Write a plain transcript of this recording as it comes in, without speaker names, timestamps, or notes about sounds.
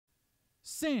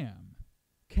Sam.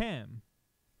 Cam.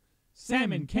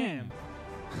 Salmon Cam.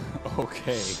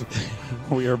 Okay,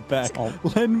 we are back.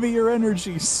 Lend me your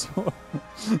energy, sword.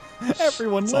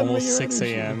 Everyone, It's lend me almost your 6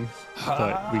 energy. a.m.,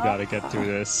 but we gotta get through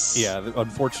this. Yeah,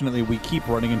 unfortunately, we keep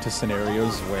running into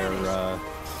scenarios where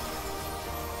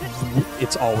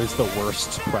it's always the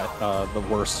worst. The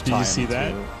worst. Did time you see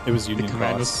that? It was Union The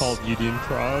command Cross. was called Union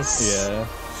Cross. Yeah.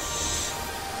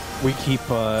 We keep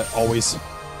always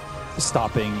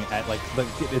stopping at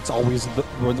it's always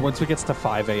once it gets to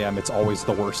 5 a.m. it's always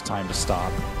the worst time to stop.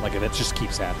 Like it just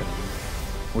keeps happening.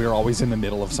 We are always in the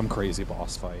middle of some crazy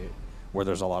boss fight where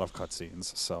there's a lot of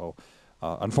cutscenes. So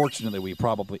unfortunately, we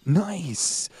probably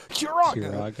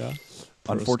Kiraga.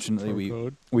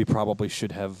 Unfortunately, we probably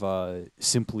should have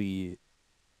simply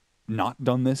not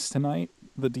done this tonight.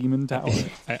 The Demon Tower.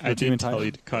 I did tell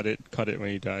you to cut it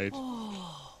when you died.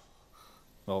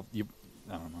 Well, I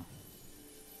don't know.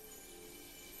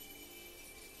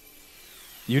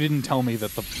 You didn't tell me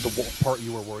that the part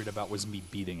you were worried about was me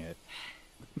beating it.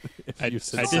 I did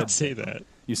say that.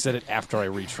 You said it after I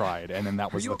retried, and then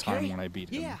that was the time when I beat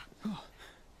him. Yeah.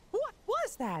 What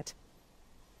was that?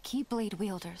 Keyblade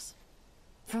wielders.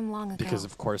 From long ago. Because,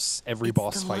 of course, every It's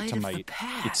boss the fight light of tonight, the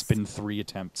past. it's been 3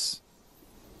 attempts.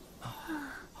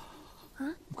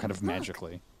 Kind of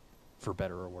magically. For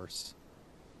better or worse.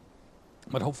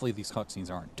 But hopefully these cutscenes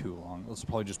aren't too long. This will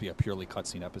probably just be a purely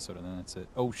cutscene episode, and then that's it.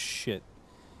 Oh, shit.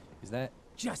 Is that...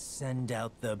 Just send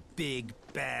out the big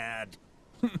bad.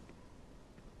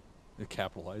 They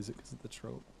capitalize it because of the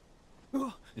trope.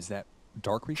 Is that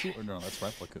Dark Riku? Or no, that's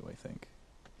Repliku, I think.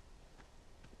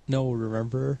 No,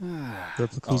 remember?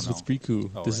 Replicas with Riku.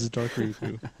 Oh, this right. is Dark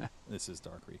Riku. This is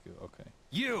Dark Riku, okay.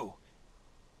 You!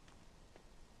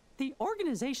 The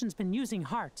organization's been using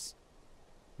hearts.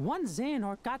 One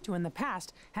Xehanort got to in the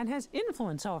past and has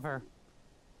influence over.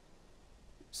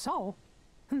 So,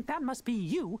 that must be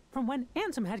you from when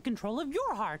Ansem had control of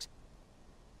your heart.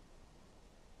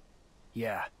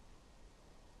 Yeah.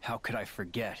 How could I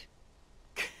forget?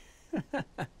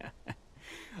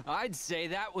 I'd say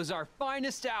that was our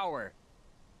finest hour.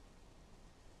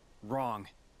 Wrong.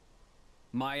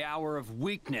 My hour of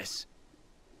weakness.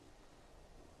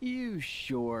 You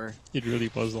sure? It really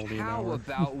was only an How hour.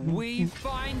 about we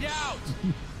find out?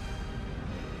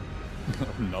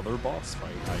 Another boss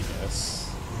fight, I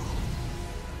guess.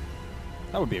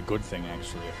 That would be a good thing,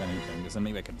 actually, if anything, because then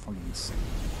maybe I could fucking sing.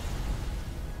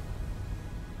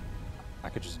 I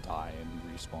could just die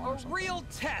and respawn or A something. real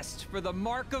test for the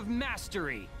mark of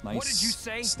mastery. Nice What did you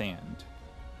say? stand.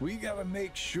 We gotta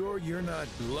make sure you're not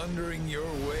blundering your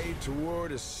way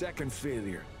toward a second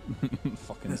failure.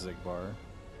 Fucking Zigbar.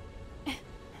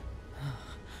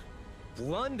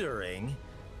 Blundering?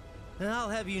 I'll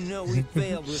have you know we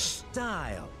failed with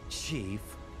style, Chief.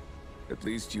 At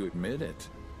least you admit it.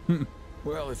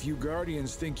 Well, if you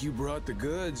Guardians think you brought the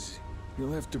goods,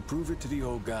 you'll have to prove it to the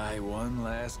old guy one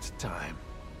last time.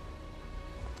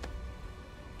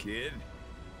 Kid,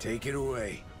 take it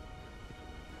away.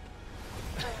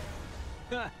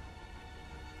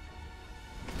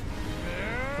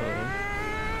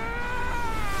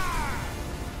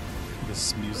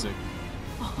 This music.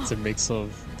 It's a mix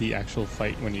of the actual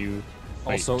fight when you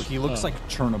fight. Also, he looks like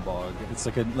Chernobog. It's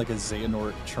like a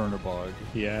Xehanort Chernobog.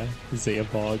 Yeah,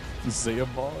 Zayabog.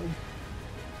 Zayabog?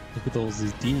 Look at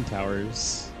these demon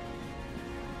towers.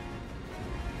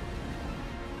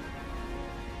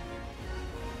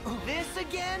 This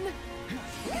again?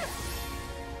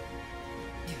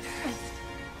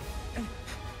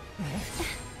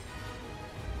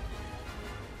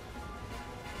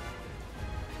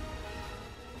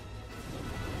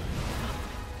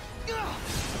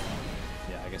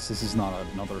 Yeah, I guess this is not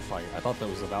another fight. I thought that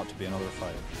was about to be another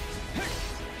fight.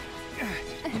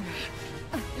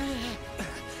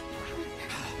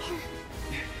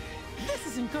 This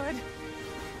isn't good.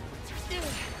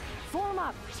 Form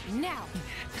up, now!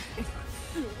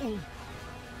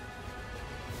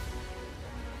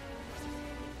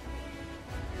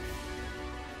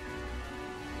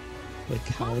 Like,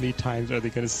 how many times are they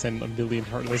going to send a million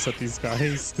Heartless at these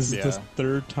guys? This is the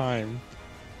 3rd time.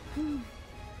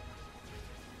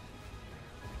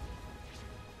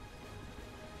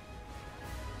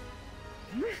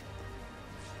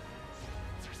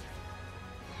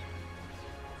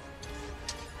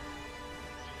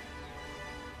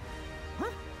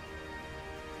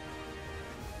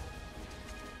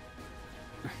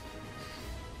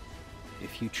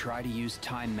 If you try to use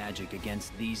time magic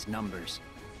against these numbers,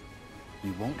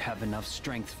 you won't have enough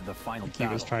strength for the final He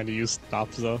battle. was trying to use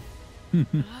stops though.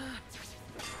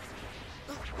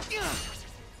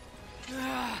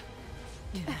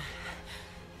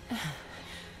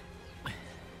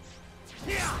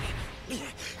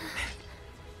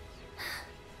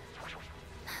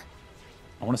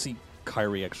 want to see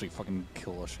Kyrie actually fucking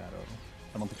kill a shadow.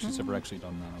 I don't think she's ever actually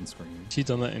done that on screen. She's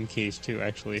done that in Cage too,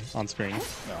 actually, on screen.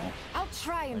 No. I'll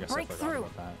try I and guess I break forgot through.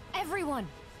 about that. Everyone,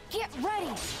 get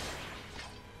ready.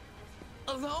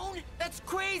 Alone? That's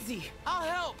crazy. I'll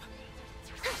help.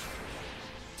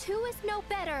 Two is no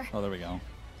better. Oh, there we go.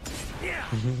 Yeah,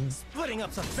 splitting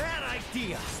up's a bad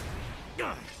idea.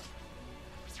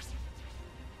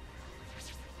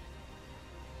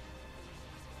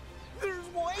 There's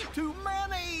way too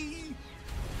many.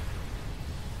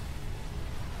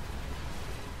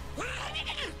 We're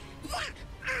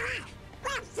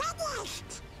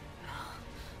finished!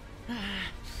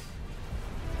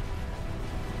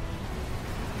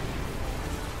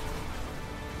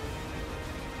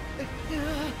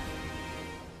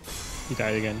 He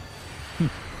died again.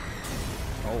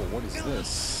 Oh, what is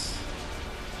this?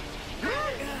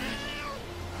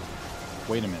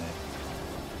 Wait a minute.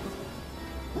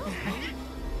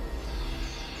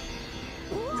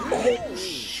 Oh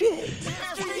shit!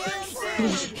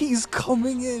 He's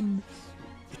coming in.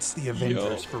 It's the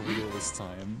Avengers for real this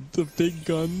time. The big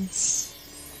guns.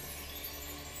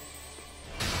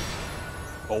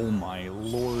 Oh my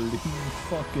lord, he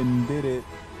fucking did it.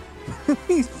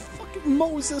 He's fucking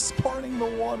Moses parting the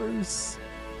waters.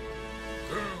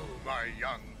 Go, my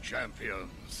young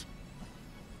champions.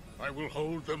 I will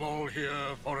hold them all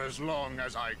here for as long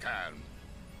as I can.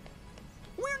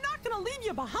 We're not gonna leave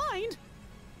you behind.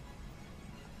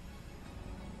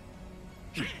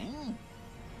 You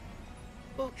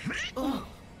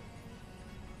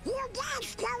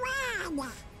guys go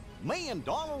on! Me and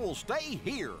Donald will stay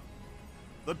here.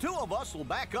 The two of us will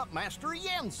back up Master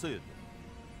Yensid.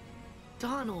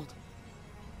 Donald.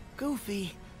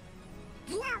 Goofy.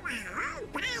 You are all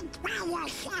bad by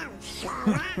yourselves,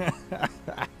 Sora.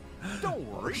 Don't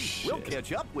worry, we'll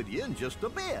catch up with you in just a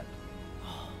bit.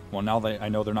 Well, now I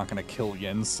know they're not going to kill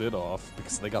Yen Sid off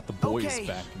because they got the boys Okay,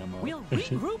 backing them up. We'll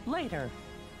regroup later.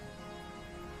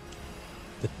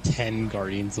 The 10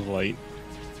 Guardians of Light.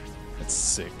 That's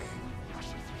sick.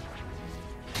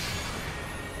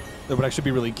 It would actually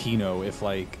be really Kino if,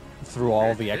 like, through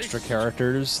all the extra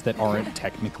characters that aren't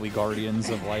technically Guardians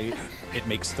of Light, it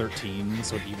makes 13,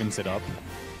 so it evens it up.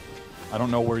 I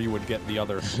don't know where you would get the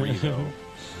other 3, though.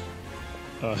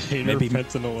 Maybe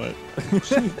Pentanolette.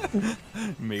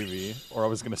 Maybe. Or I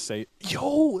was going to say,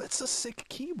 yo, that's a sick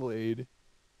Keyblade.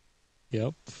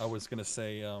 Yep. I was going to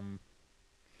say,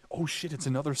 oh shit, it's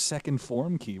another second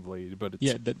form Keyblade, but it's...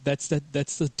 Yeah, that's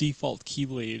the default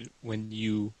Keyblade when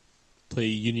you play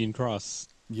Union Cross.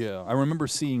 Yeah, I remember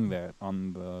seeing that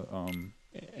on the...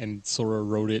 And Sora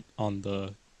wrote it on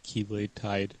the Keyblade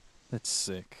Tide. That's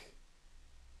sick.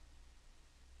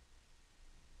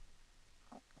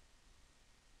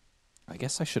 I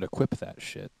guess I should equip that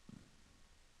shit.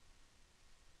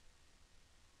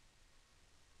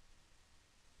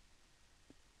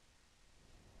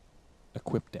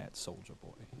 Equip that, soldier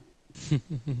boy.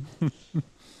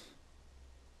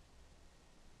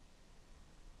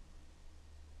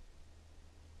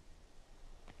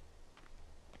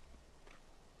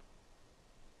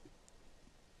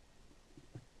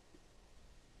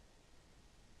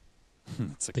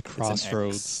 The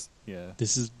crossroads. Yeah.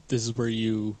 This is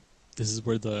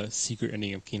where the secret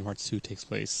ending of Kingdom Hearts 2 takes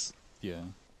place. Yeah.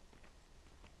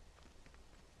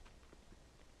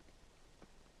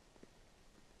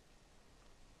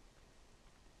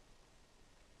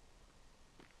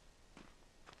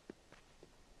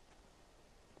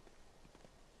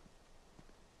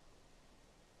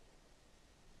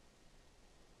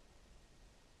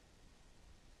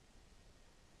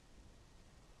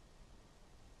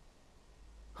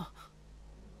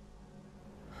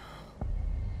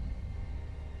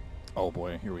 Oh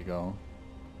boy, here we go.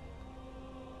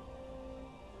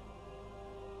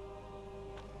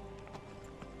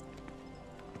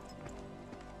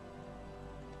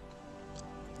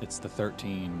 It's the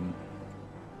 13.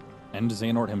 And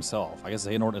Xehanort himself. I guess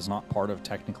Xehanort is not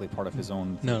technically part of his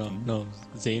own 13. No.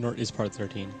 Xehanort is part of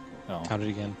 13. Oh. Count it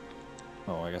again.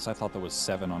 Oh, I guess I thought there was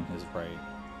 7 on his right.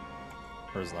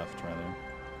 Or his left, rather.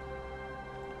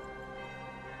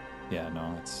 Yeah,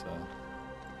 no, it's...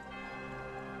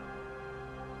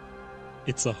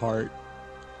 It's a heart.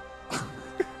 God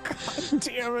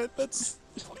damn it, that's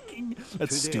fucking...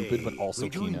 That's Today, stupid, but also we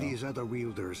join Kino. these other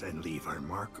wielders and leave our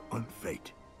mark on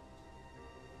fate.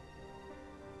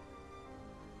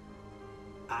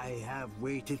 I have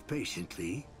waited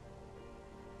patiently.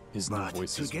 His new but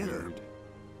voice is together, weird.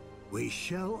 we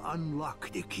shall unlock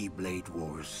the Keyblade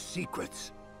War's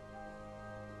secrets.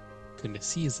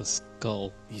 Goodness, he is a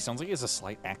skull. He sounds like he has a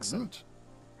slight accent.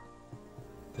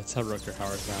 That's how Rutger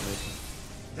Hauer sounded.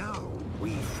 Now we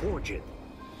forge it.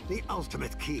 The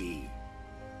ultimate key.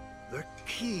 The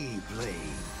Keyblade.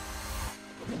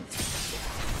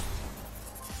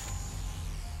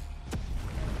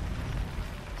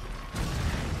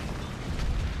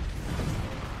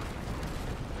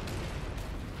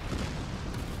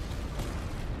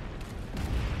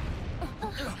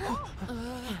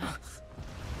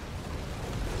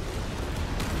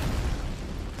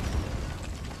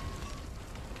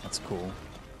 That's cool.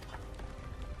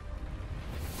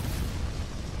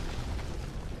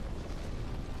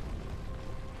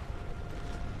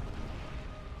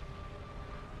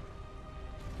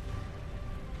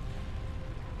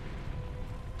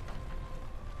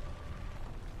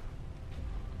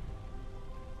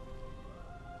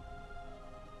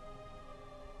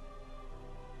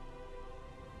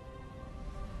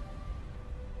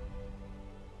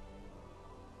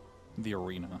 The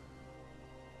arena.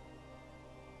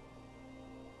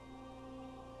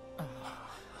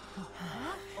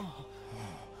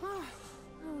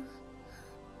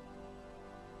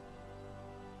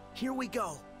 Here we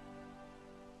go.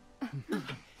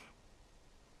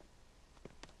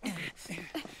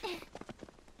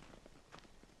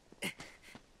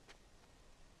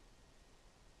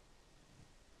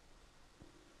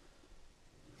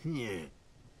 Yeah.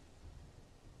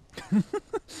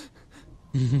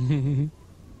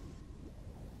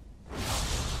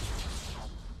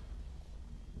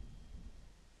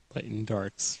 Light and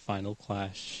Dark's final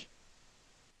clash.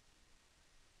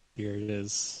 Here it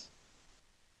is.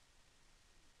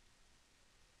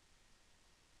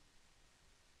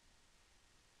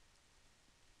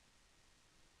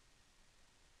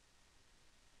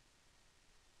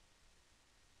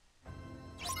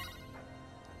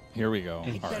 Here we go.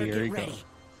 And All right. here we go.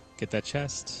 Get that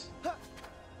chest.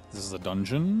 This is a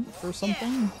dungeon or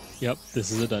something? Yep, this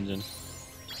is a dungeon.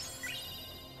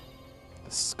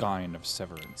 The Skein of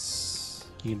Severance.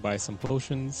 You can buy some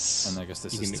potions. And I guess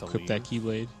this you is can to equip that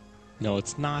Keyblade. No,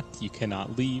 it's not. You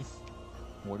cannot leave.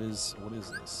 What is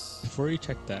this? Before you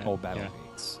check that. Oh, battle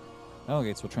gates. Battle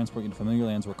gates will transport you to familiar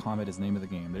lands where combat is the name of the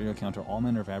game. There you'll encounter all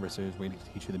manner of adversaries waiting to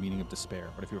teach you the meaning of despair.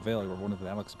 But if you fail, you're one of the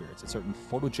battle spirits. It's certain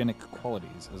photogenic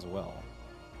qualities as well.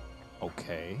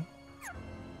 Okay.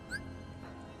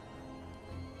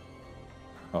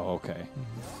 Oh, okay.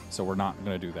 So we're not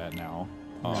gonna do that now,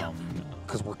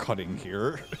 because we're cutting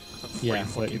here. Yeah,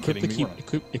 but but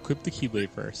equip the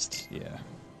Keyblade first. Yeah,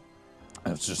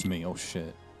 that's just me. Oh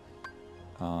shit.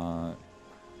 What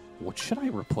should I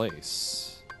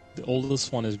replace? The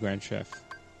oldest one is Grand Chef.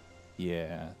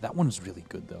 Yeah, that one is really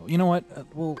good though. You know what?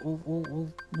 We'll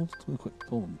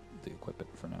equip it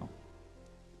for now.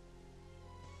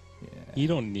 Yeah. You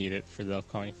don't need it for the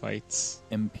upcoming fights.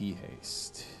 MP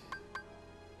haste.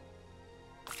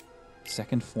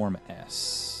 Second form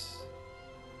S.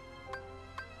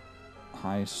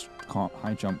 High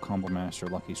jump, combo master,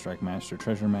 lucky strike master,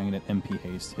 treasure magnet, MP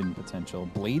haste, hidden potential,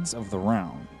 blades of the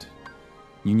round,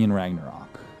 Union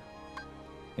Ragnarok,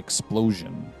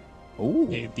 explosion. Oh,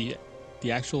 hey,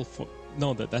 the actual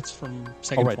that's from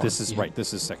second. Oh right, form. this is right.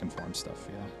 This is second form stuff.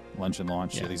 Yeah, lunge and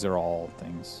launch. Yeah, these are all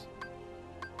things.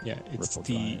 Yeah, it's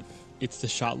Ripple drive. It's the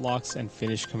shot locks and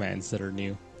finish commands that are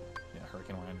new. Yeah,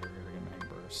 Hurricane Winder, Hurricane Mag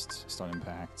Burst, Stun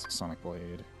Impact, Sonic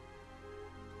Blade.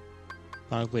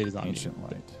 Sonic Blade is not Ancient new.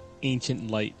 Light. Ancient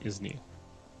Light is new.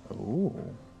 Oh.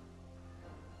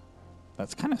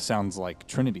 That kind of sounds like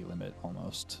Trinity Limit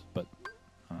almost, but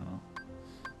I don't know.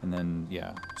 And then,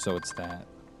 yeah, so it's that.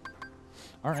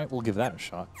 All right, we'll give that a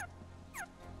shot.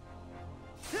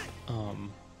 Looks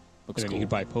and then cool. you can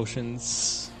buy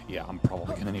potions. Yeah, I'm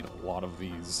probably going to need a lot of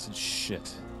these.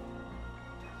 Shit.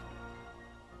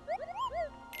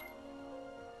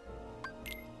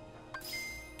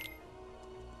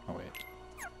 Oh, wait.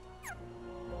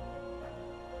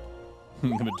 I'm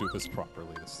going to do this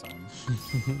properly this time.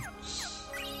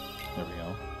 There we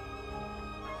go.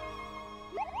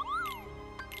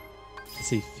 I'd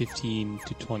say 15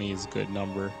 to 20 is a good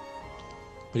number.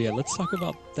 But yeah, let's talk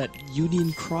about that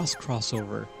Union Cross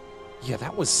crossover. Yeah,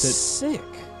 that was sick.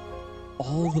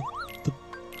 All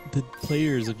the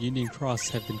players of Union Cross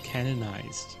have been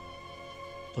canonized.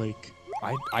 Like,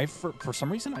 I for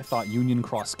some reason I thought Union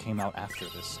Cross came out after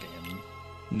this game.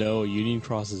 No, Union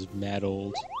Cross is mad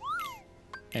old.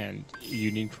 And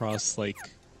Union Cross, like,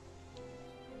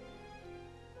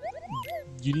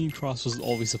 Union Cross was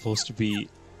always supposed to be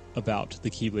about the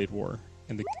Keyblade War,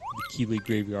 and the Keyblade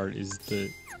Graveyard is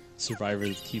the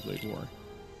survivors of the Keyblade War.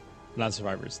 Not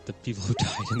survivors, the people who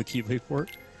died in the Keyblade War.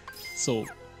 So,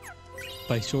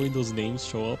 by showing those names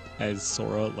show up as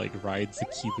Sora, like, rides the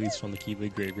Keyblades from the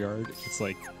Keyblade Graveyard, it's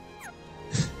like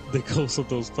the ghosts of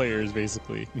those players,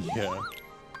 basically. Yeah.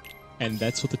 And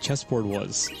that's what the chessboard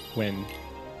was when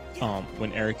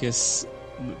Ericus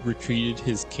retreated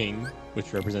his king,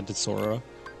 which represented Sora,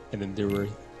 and then there were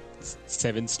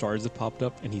 7 stars that popped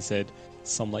up, and he said,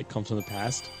 "Some light comes from the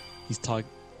past." He's talking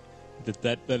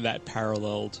that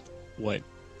paralleled what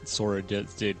Sora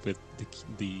just did with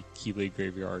the Keyblade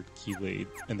Graveyard, Keyblade,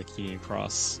 and the Union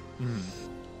Cross.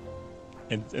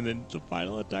 And then the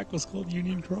final attack was called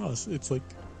Union Cross. It's like,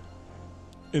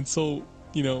 and so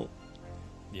yeah,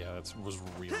 that was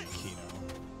really Kino.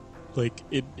 Like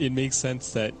it makes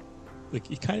sense that,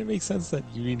 like, it kind of makes sense that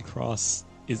Union Cross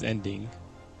is ending.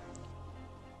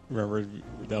 Remember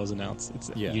that was announced.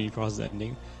 Union Cross is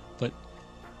ending, but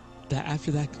that after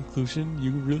that conclusion,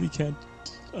 you really can't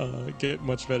get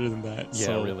much better than that. Yeah,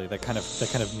 so, really. That kind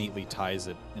of neatly ties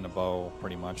it in a bow,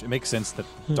 pretty much. It makes sense that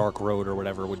Dark Road or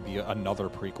whatever would be another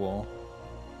prequel.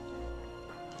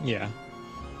 Yeah.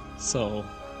 So,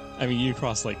 I mean, Union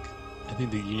Cross, like, I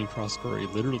think the Union Cross story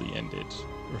literally ended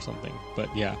or something.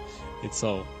 But yeah, it's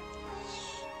so.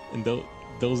 And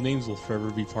those names will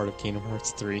forever be part of Kingdom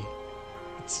Hearts 3.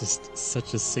 It's just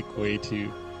such a sick way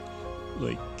to,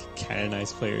 like,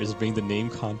 canonize players, bring the name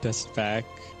contest back.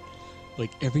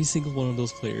 Like, every single one of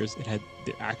those players, it had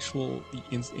their actual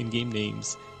in-game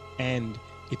names, and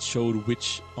it showed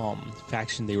which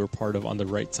faction they were part of on the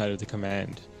right side of the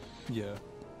command. Yeah.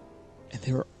 And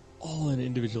they were all in an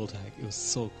individual tag. It was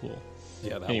so cool.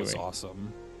 Yeah, that was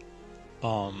awesome.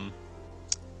 Well,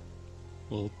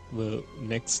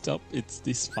 next up, it's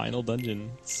this final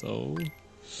dungeon, so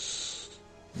see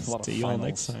you all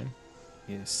next time.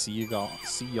 Yeah, see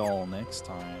y'all next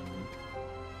time.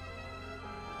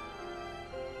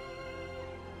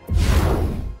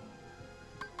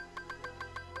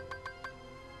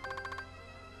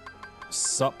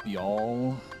 Sup,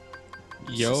 y'all?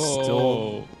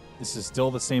 Yo! This is still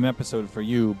the same episode for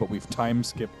you, but we've time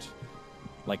skipped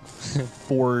like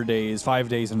 5 days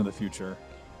into the future.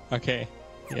 Okay.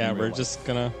 Yeah, we're just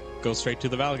gonna go straight to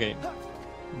the Valgate.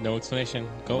 No explanation.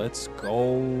 Go. Let's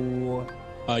go.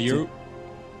 You're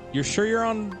sure you're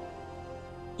on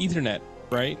Ethernet,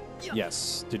 right?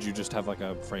 Yes. Did you just have like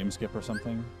a frame skip or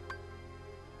something?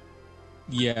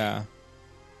 Yeah.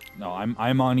 No,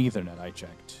 I'm on Ethernet. I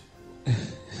checked.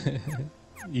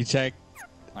 You checked?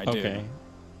 I did.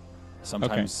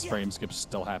 Sometimes frame skips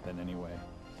still happen anyway.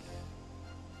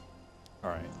 All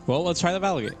right. Well, let's try the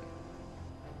Valgate.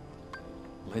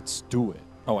 Let's do it.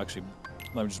 Oh, actually,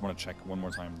 I just want to check one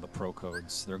more time. The pro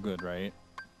codes, they're good, right?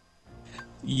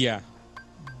 Yeah.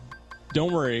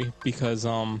 Don't worry, because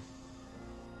yeah,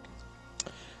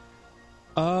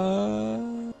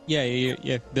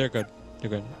 they're good. They're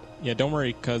good. Yeah, don't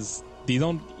worry, because they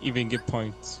don't even give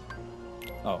points.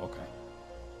 Oh, okay.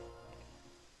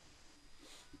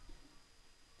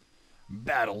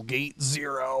 Battlegate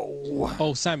 0.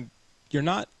 Oh, Sam, you're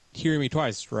not hearing me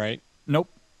twice, right? Nope.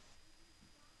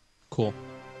 Cool.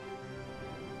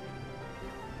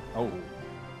 Oh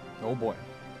boy.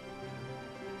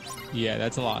 Yeah,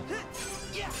 that's a lot.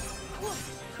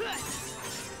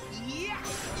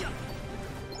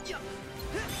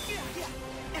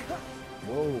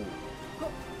 Whoa.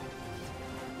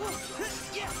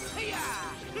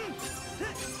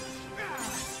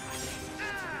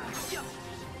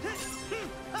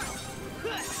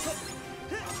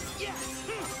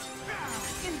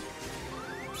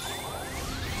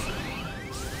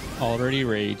 Already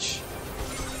rage.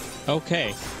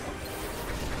 Okay.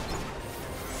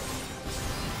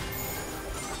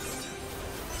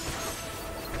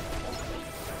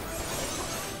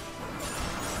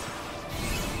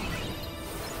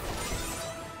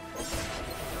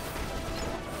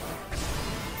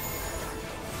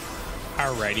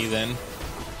 Alrighty then.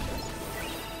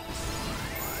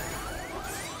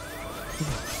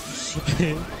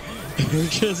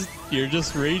 You're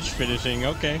just rage finishing,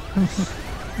 okay.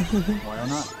 Why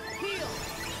not?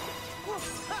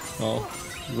 Well,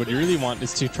 what you really want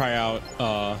is to try out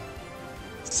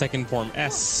Second Form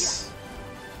S,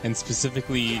 and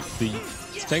specifically the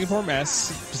Second Form S,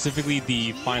 specifically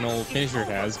the final finisher it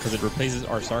has, because it replaces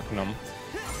Ars Arcanum.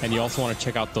 And you also want to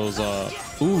check out those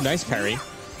ooh, nice parry.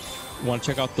 You want to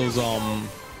check out those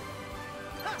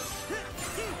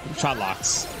shot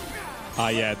locks.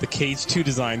 Yeah, the Cage 2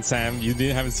 design, Sam. You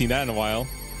haven't seen that in a while.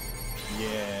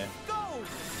 Yeah.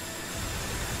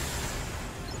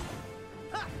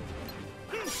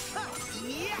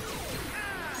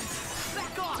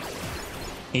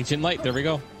 Ancient Light, there we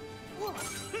go.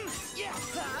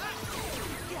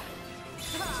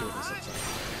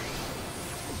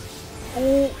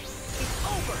 Oh!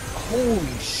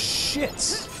 Holy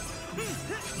shit!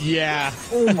 Yeah.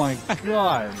 Oh my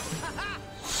god.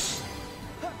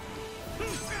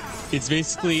 It's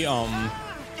basically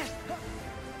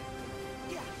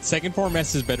second form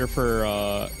S is better for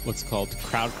what's it called,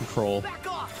 crowd control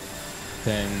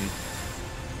than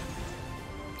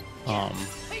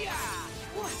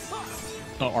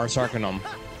Ars Arcanum.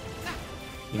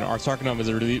 You know, Ars Arcanum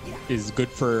is good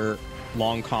for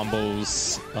long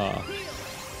combos,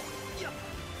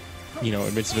 you know,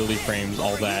 invincibility frames,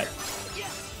 all that.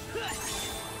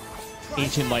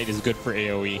 Ancient Light is good for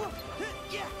AoE.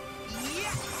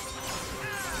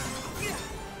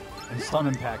 And Stun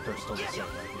Impact are still the same,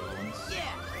 right? The other ones?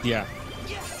 Yeah.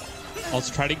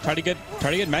 Also, try to get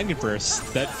Magnet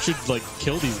Burst. That should like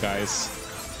kill these guys.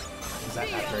 Is that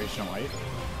Maturation Light?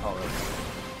 Oh, really?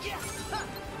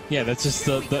 Yeah, that's just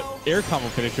the air combo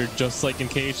finisher, just like in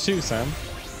KH2, Sam.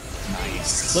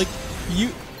 Nice. Like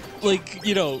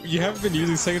you know, you haven't been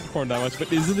using second form that much,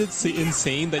 but isn't it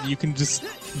insane that you can just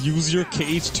use your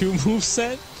KH2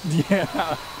 moveset? Yeah.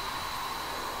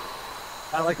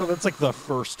 I like how that's like the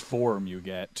first form you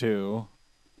get too.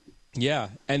 Yeah,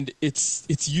 and it's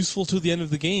useful to the end of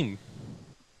the game.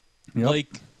 Yep.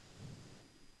 Like,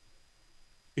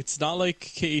 it's not like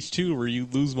KH2 where you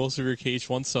lose most of your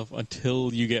KH1 stuff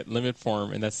until you get limit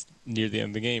form, and that's near the end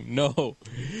of the game. No,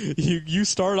 you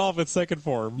start off with second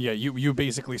form. Yeah, you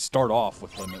basically start off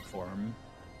with limit form.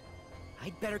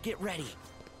 I'd better get ready.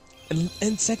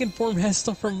 And second form has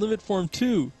stuff from limit form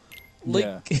too, like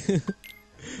Yeah.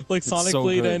 like Sonic so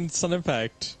Blade good. and Stun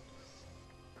Impact.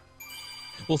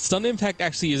 Well, Stun Impact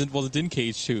actually wasn't in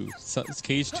KH2.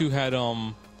 KH2 had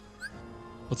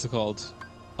what's it called?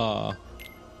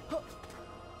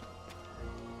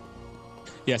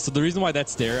 Yeah, so the reason why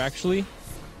that's there actually.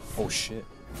 Oh shit.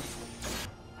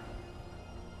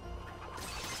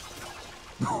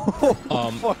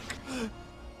 Fuck.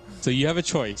 So you have a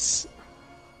choice.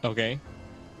 Okay?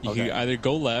 You can either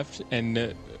go left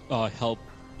and help,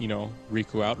 you know,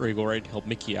 Riku out, or you go right and help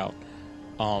Mickey out.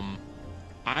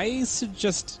 I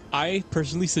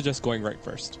personally suggest going right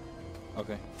first.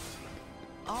 Okay.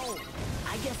 Oh,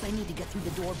 I guess I need to get through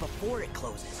the door before it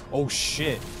closes. Oh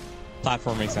shit.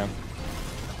 Platforming, Sam.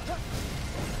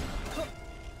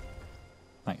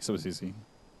 Nice, it was easy.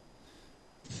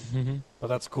 But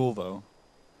that's cool though.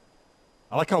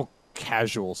 I like how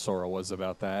casual Sora was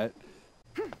about that.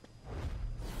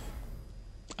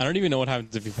 I don't even know what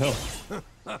happens if you fail.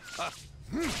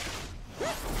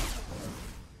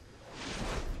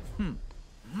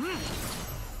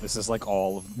 This is like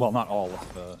all of, well, not all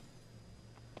of the...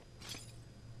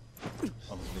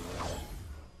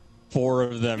 4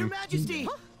 of them. Your Majesty!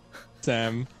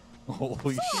 Sam.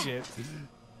 Holy shit.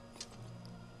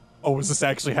 Oh, is this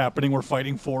actually happening? We're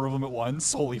fighting 4 of them at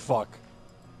once? Holy fuck.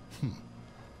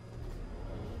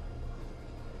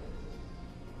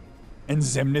 And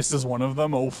Xemnas is one of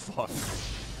them? Oh fuck.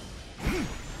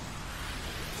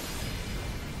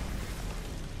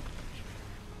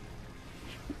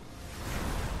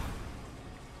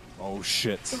 Oh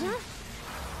shit.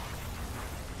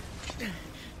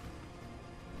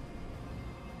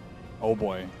 Oh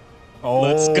boy. Oh,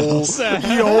 Let's go, Sam.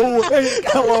 Yo, hey,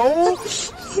 hello?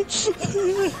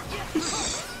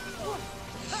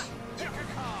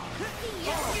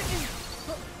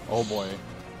 Oh boy.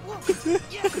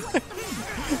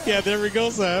 Yeah, there we go,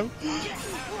 Sam.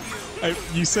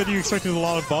 You said you expected a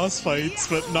lot of boss fights,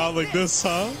 but not like this,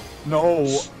 huh? No.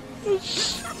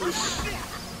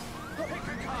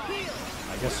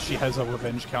 I guess she has a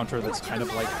revenge counter that's kind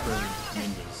of like her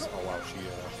ninjas. Oh wow, she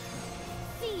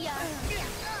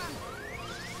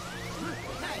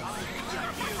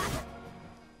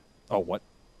Oh, what?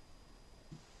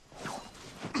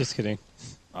 Just kidding.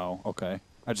 Oh, okay.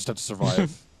 I just have to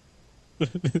survive.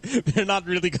 They're not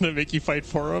really gonna make you fight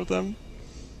 4 of them.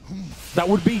 That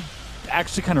would be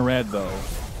actually kind of rad, though.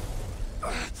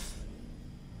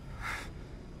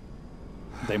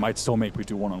 They might still make me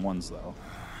do one-on-ones, though.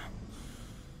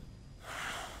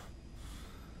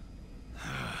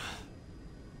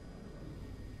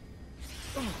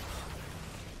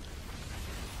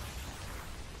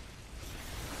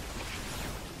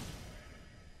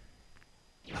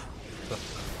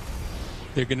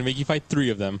 They're gonna make you fight 3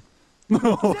 of them.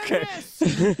 Okay.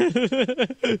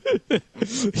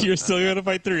 You're still gonna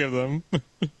fight 3 of them.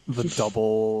 The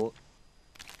double...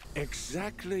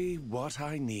 Exactly what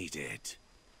I needed.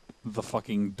 The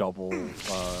fucking double,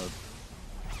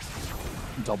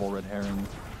 double red herring.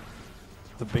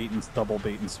 The double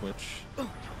bait and switch.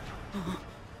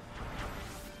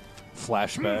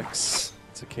 Flashbacks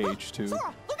to KH2.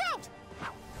 Sora, look out!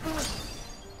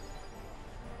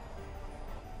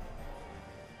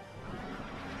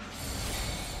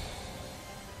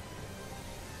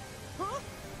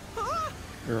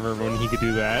 Remember when he could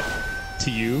do that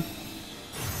to you?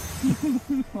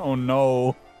 Oh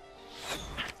no.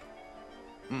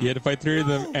 You had to fight 3 of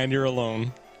them, and you're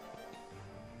alone.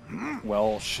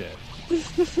 Well, shit.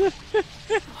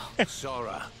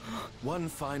 Sora, one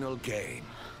final game.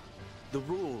 The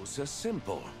rules are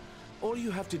simple. All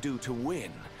you have to do to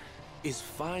win is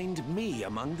find me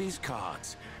among these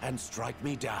cards and strike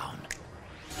me down.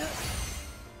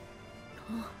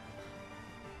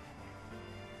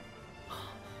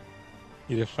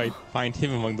 You have to find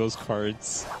him among those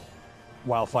cards.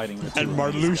 While fighting the 2 And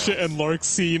of these Marluxia guys. and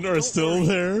Larxene are still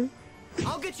there.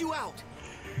 I'll get you out.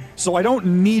 So I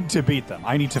don't need to beat them.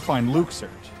 I need to find Luxord.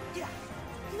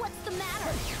 What's the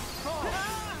matter?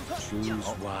 Choose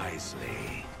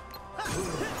wisely.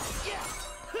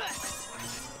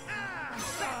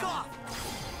 Back off.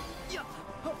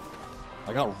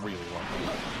 I got really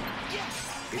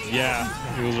lucky. Yeah,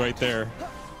 he was right there.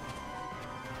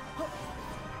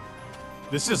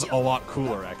 This is a lot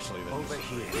cooler, actually, than Over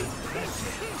here.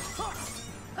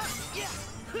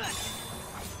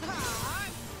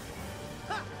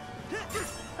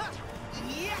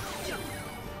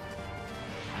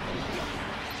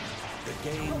 The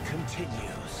game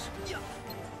continues.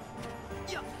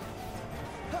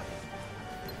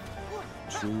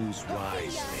 Choose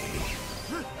wisely.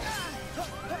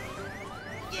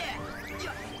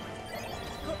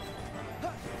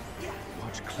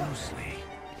 Watch closely.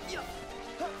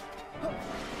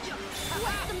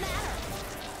 What's the matter?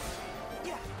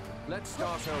 Let's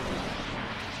start over.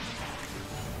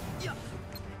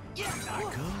 I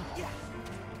go.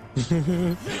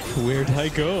 Where'd I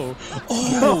go?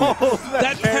 Oh,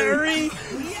 that parry!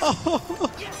 Oh.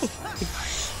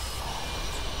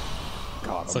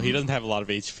 God, So he doesn't have a lot of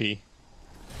HP.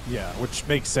 Yeah, which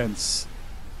makes sense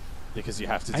because you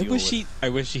have to deal with. I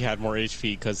wish he had more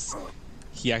HP because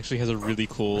he actually has a really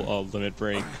cool limit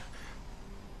break.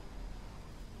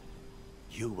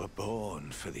 You were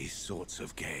born for these sorts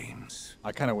of games.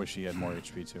 I kind of wish he had more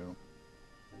HP too.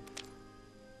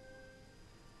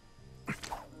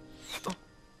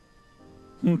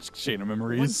 Chain of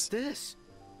memories. What's this?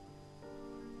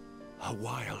 A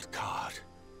wild card.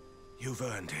 You've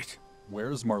earned it.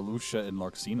 Where's Marluxia and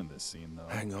Larxene in this scene, though?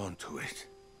 Hang on to it.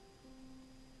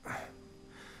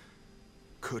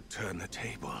 Could turn the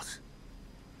tables.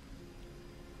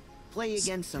 Play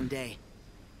again someday.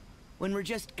 When we're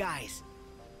just guys.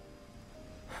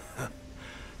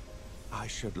 I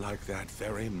should like that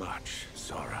very much,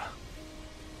 Sora.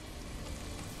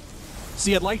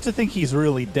 See, I'd like to think he's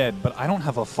really dead, but I don't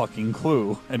have a fucking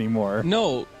clue anymore.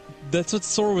 No, that's what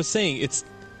Sora was saying. It's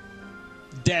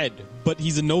dead, but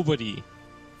he's a nobody.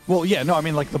 Well, yeah, no, I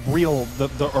mean, like, the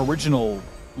original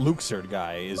Luxord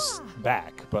guy is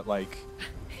back, but, like,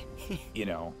 you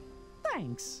know.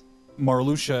 Thanks.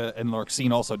 Marluxia and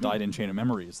Larxene also died in Chain of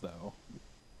Memories, though.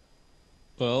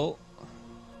 Well.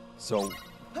 So.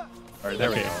 Alright,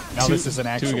 there we go. Now this is an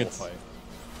actual fight.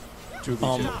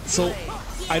 2v2. So,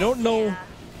 I don't know.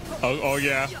 Oh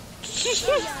yeah.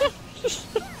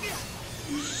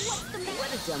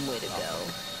 What a dumb way to go.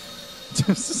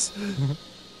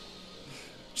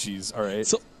 Jeez, alright.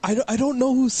 So, I don't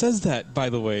know who says that, by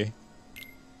the way.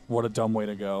 What a dumb way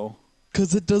to go.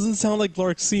 Because it doesn't sound like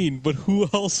Larxene, but who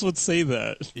else would say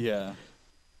that? Yeah.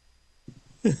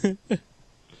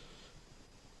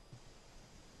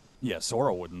 Yeah,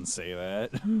 Sora wouldn't say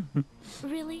that.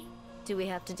 Really? Do we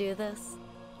have to do this?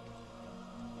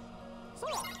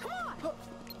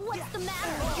 What's the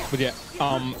matter? But yeah,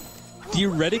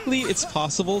 theoretically, it's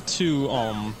possible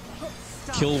to,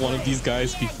 kill one of these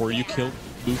guys before you kill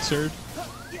Luxord.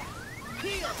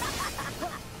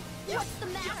 What's the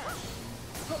matter?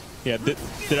 Yeah,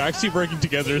 they're actually working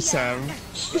together, Sam.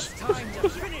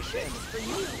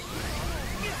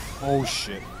 Oh,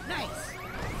 shit.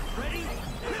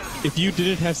 If you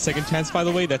didn't have second chance, by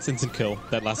the way, that's instant kill,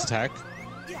 that last attack.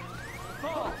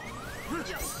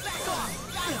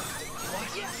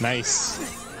 Nice.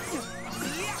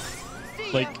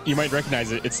 Like, you might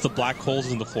recognize it. It's the black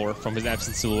holes in the floor from his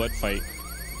absent silhouette fight.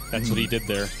 That's what he did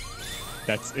there.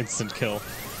 That's instant kill.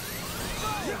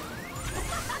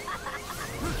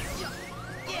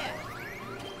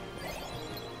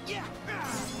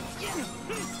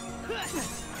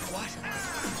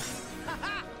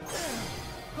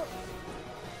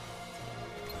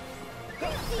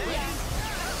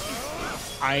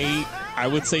 I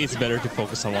would say it's better to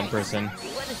focus on one person.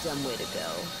 What a dumb way to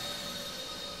go.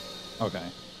 Okay.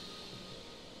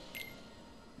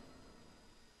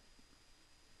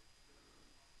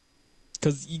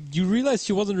 Because you realize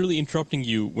she wasn't really interrupting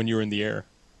you when you were in the air.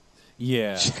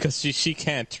 Yeah. Because she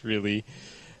can't really.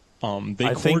 They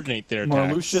I coordinate their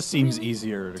attacks. Marluxia seems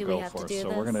easier to Do we go have to for, do so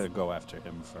we're this? gonna go after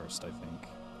him first, I think.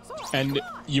 And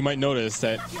you might notice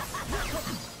that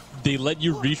they let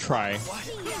you retry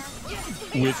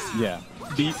with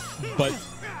but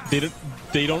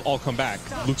they don't all come back.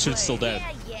 Luxion's still dead.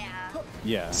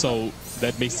 Yeah. So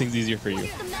that makes things easier for you.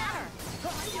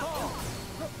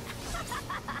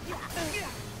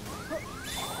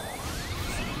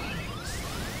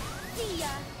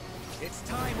 It's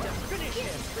time to finish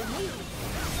him.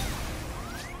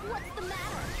 What's the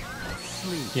matter?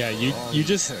 Yeah, you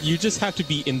just have to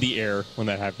be in the air when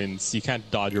that happens. You can't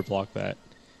dodge or block that.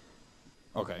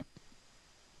 Okay.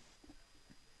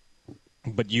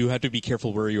 But you have to be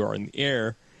careful where you are in the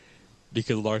air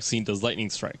because Larxene does lightning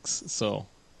strikes. So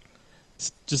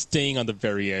it's just staying on the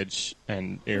very edge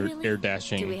and air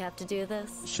dashing. Do we have to do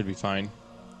this? Should be fine.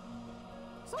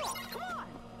 Come on.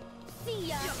 See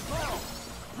ya.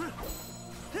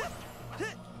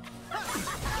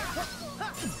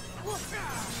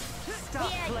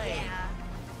 Stop playing.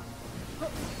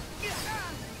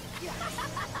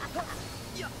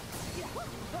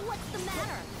 What's the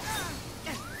matter?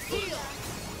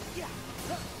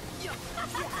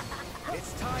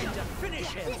 It's time to finish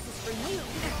him. This is for you.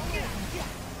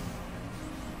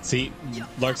 See,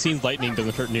 Larxene's lightning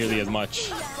doesn't hurt nearly as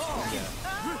much.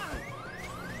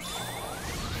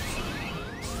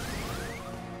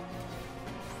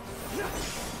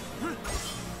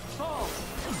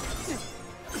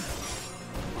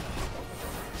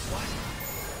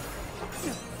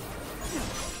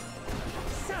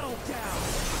 Settle down.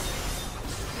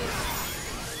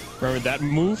 Remember that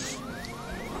move?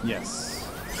 Yes.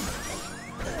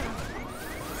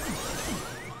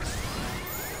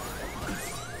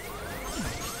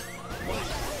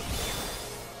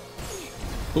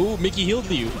 Ooh, Mickey healed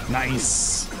you.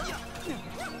 Nice.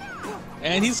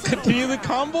 And he's continuing the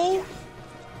combo?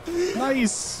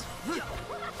 Nice.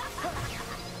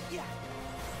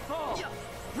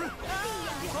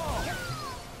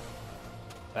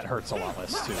 That hurts a lot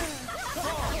less too.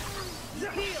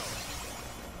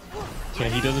 Yeah,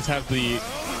 he doesn't have the...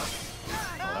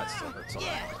 Oh, that still hurts a lot.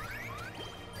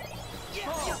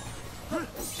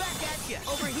 Back at you.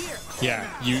 Over here. Yeah,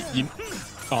 you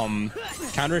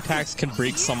counterattacks can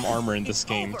break some armor in this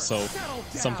game, so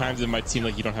sometimes it might seem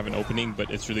like you don't have an opening, but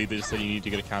it's really just that you need to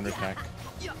get a counterattack.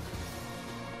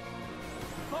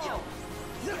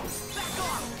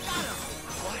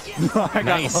 I got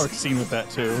Nice. Larxene with that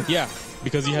too. Yeah,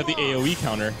 because you have the AoE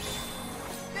counter.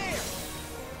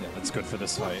 Yeah, that's good for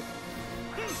this fight.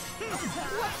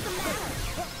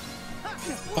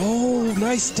 Oh,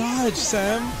 nice dodge,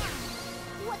 Sam.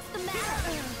 What's the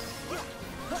matter?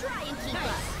 Try and keep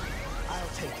up. I'll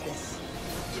take this.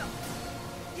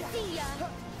 See ya.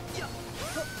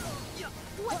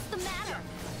 What's the matter?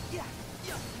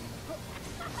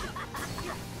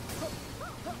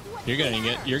 You're getting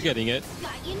it. You're getting it.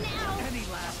 Got you now. Any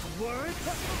last words?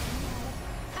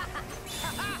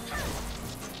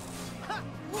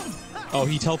 Oh,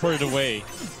 he teleported away.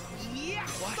 Yeah.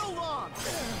 So long.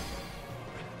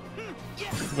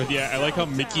 But yeah, I like how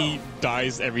Mickey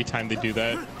dies every time they do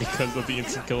that because of the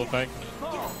instant kill effect.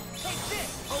 Take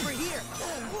this. Over here.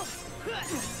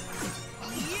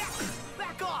 Yeah.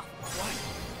 Back off.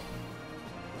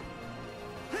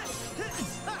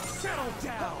 Settle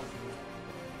down.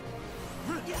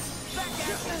 Back at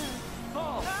you.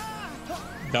 Fall.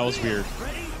 That was weird.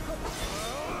 Ready?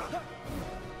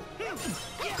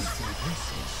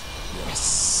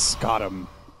 Yes, got him.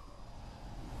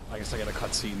 I guess I got a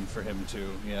cutscene for him too.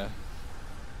 Yeah.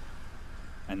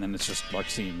 And then it's just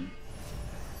Larxene.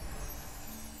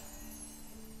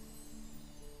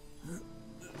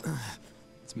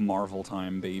 It's Marvel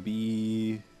time,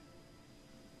 baby.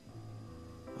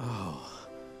 Oh.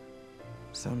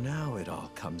 So now it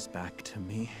all comes back to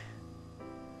me.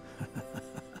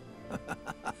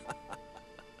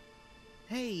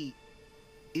 Hey,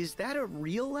 is that a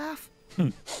real laugh?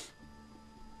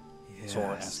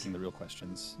 Sora asking the real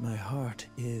questions. My heart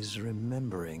is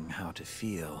remembering how to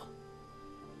feel.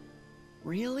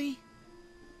 Really?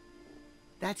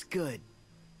 That's good.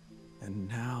 And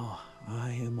now I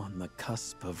am on the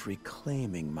cusp of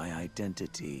reclaiming my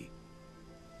identity,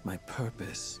 my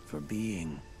purpose for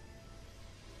being.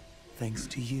 Thanks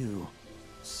to you,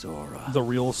 Sora. The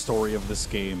real story of this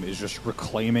game is just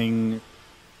reclaiming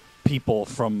people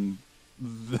from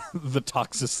the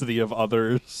toxicity of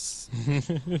others.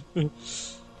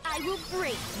 I will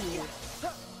break you.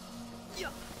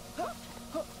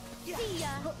 See ya.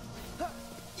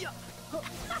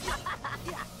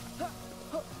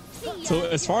 So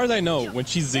as far as I know, when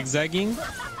she's zigzagging,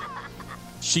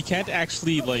 she can't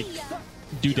actually like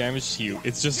do damage to you.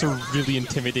 It's just a really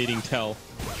intimidating tell.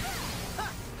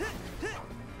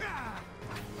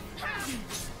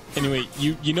 Anyway,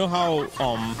 you know how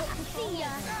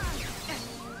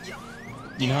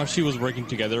you know how she was working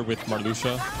together with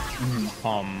Marluxia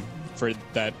for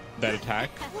that attack?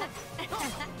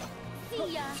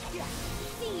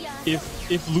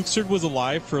 If Luxord was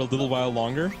alive for a little while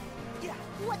longer,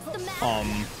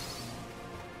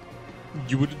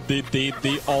 you would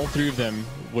they all three of them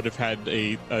would have had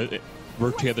a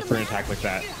work together for an attack like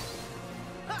that.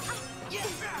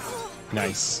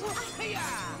 Nice.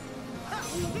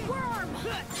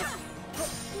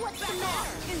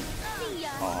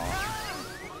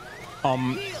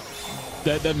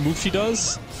 That move she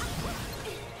does,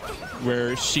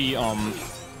 where she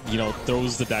you know,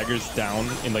 throws the daggers down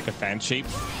in like a fan shape.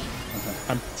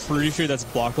 I'm pretty sure that's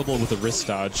blockable with a wrist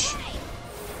dodge.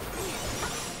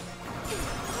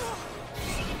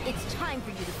 It's time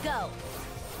for you to go.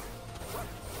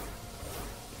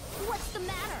 What's the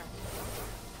matter?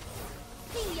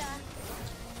 See ya.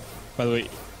 By the way,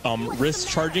 wrist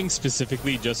charging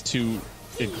specifically just to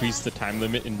increase the time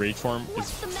limit in rage form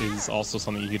is also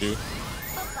something you can do.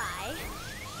 Bye-bye.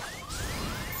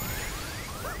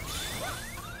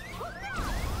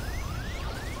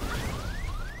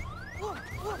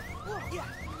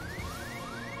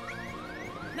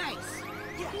 Nice.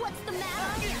 What's the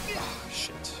matter?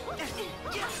 Shit.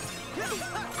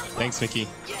 Thanks, Vicky.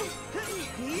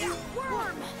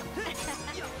 Worm.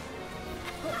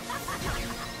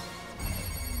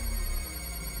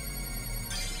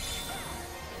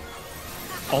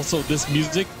 Also, this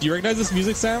music, do you recognize this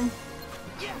music, Sam?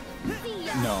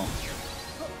 No.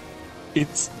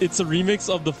 It's a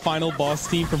remix of the final boss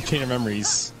theme from Chain of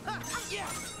Memories.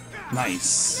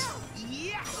 Nice.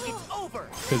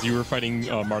 Because you were fighting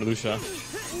Marluxia.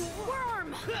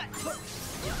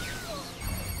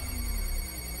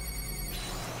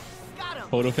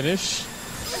 Photo finish.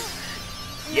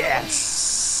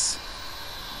 Yes!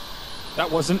 That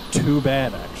wasn't too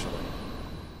bad, actually.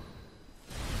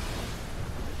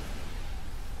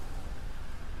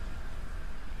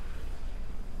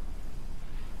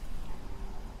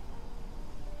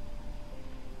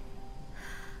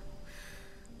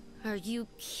 Are you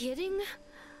kidding?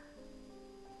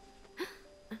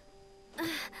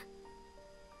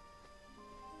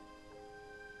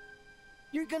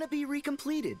 You're gonna be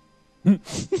recompleted. I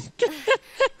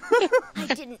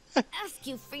didn't ask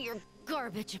you for your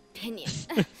garbage opinion.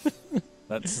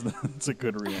 That's a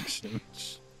good reaction.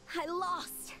 I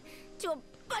lost to a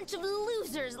bunch of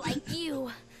losers like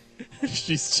you.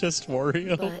 She's just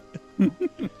Wario. But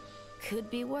could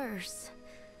be worse.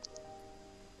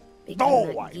 Oh,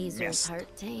 Become I that geezer's missed.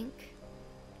 heart tank.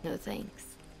 No thanks.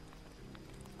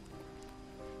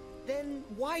 Then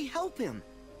why help him?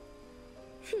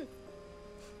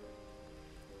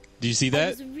 Did you see I that?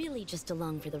 was really just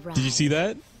along for the ride. Did you see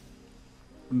that?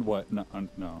 What? No.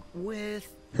 No.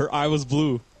 With Her eye was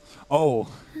blue. Oh.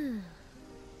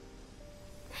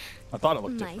 I thought it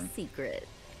looked My different. secret.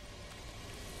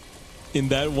 In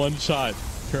that one shot,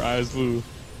 her eye was blue.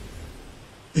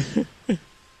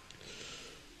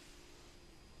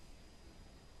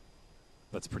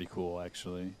 That's pretty cool,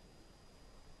 actually.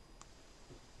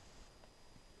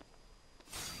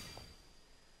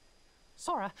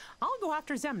 Sora, I'll go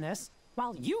after Xemnas,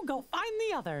 while you go find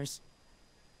the others.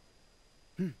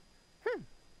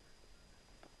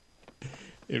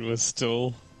 It was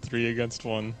still 3 against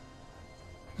 1.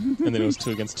 And then it was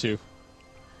 2 against 2.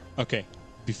 Okay,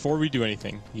 before we do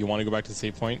anything, you want to go back to the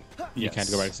save point? You Yes.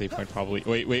 can't go back to the save point, probably.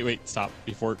 Wait, stop.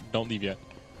 Don't leave yet.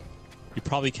 You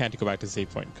probably can't go back to the save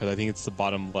point, because I think it's the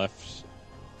bottom left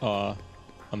on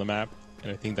the map,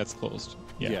 and I think that's closed.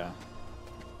 Yeah.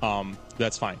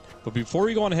 That's fine. But before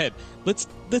we go on ahead, let's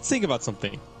think about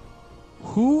something.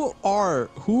 Who are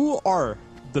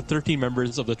the 13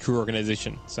 members of the True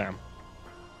Organization, Sam?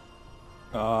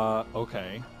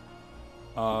 Okay.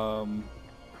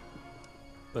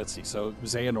 Let's see. So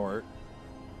Xehanort,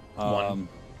 1,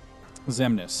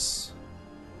 Xemnas,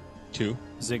 2,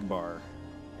 Xigbar,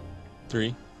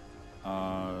 3.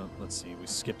 Let's see. We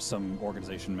skipped some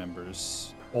organization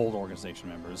members, old organization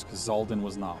members, because Zaldin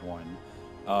was not one.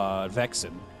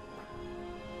 Vexen.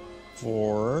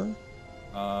 4.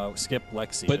 Skip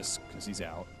Lexius because he's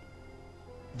out.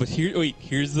 But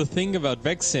here's the thing about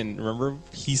Vexen. Remember,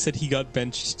 he said he got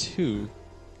benched too.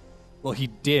 Well, he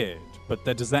did, but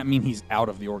does that mean he's out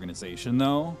of the organization,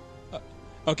 though?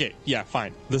 Okay, yeah,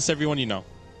 fine. List everyone you know.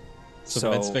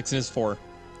 So Vexen is 4.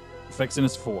 Vexen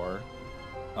is 4.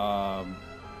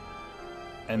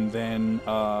 And then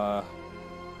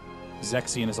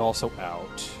Zexion is also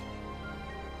out.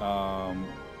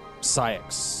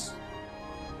 Syx.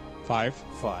 5.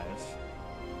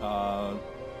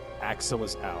 Axa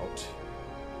was out.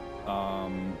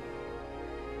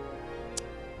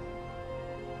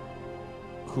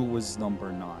 Who was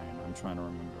number 9? I'm trying to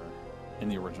remember. In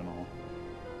the original.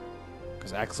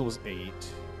 Because Axel was 8.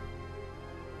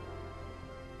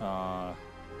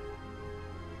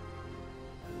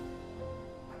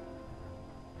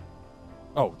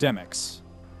 Oh, Demix.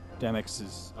 Demix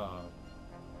is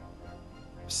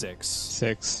 6.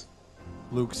 6.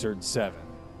 Luxord 7.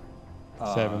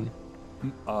 7.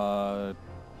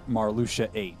 Marluxia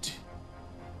 8.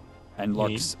 And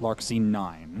Larxene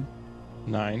 9.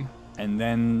 9. And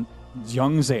then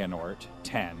young Xehanort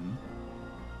 10.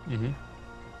 Mm-hmm.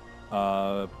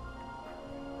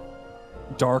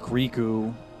 Dark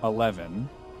Riku 11.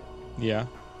 Yeah.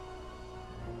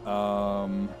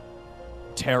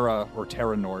 Terra or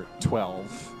Terranort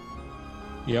 12.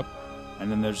 Yep.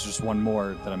 And then there's just one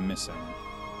more that I'm missing.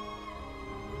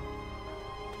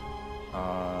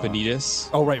 Vanitas.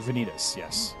 Oh, right, Vanitas,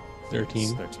 yes.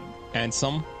 13. 13.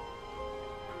 Ansem.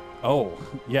 Oh,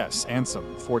 yes,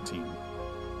 Ansem 14.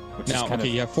 Which Now, is kind okay,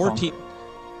 of you have 14. funky.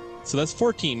 So that's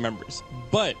 14 members.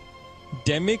 But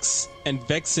Demix and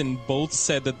Vexen both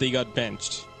said that they got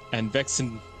benched. And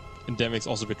Vexen and Demix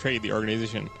also betrayed the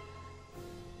organization.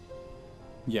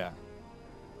 Yeah.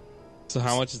 So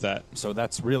how much is that? So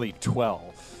that's really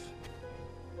 12.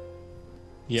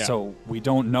 Yeah. So we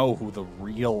don't know who the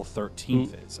real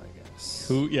 13th is, I guess.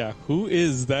 Who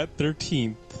is that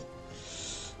 13th?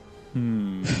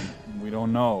 We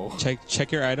don't know.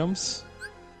 Check your items.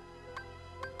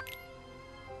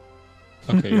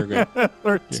 Okay, you're good.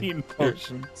 13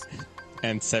 potions.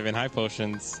 And 7 high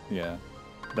potions. Yeah.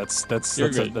 That's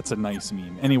a nice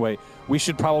meme. Anyway, we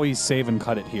should probably save and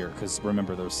cut it here because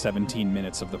remember there's 17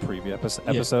 minutes of the previous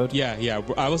episode. Yeah.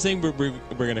 I was saying we're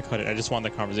gonna cut it. I just want the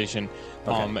conversation.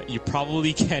 Okay. You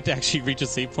probably can't actually reach a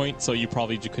save point, so you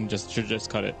probably should just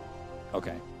cut it.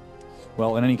 Okay.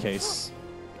 Well, in any case,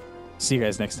 see you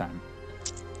guys next time.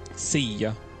 See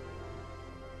ya.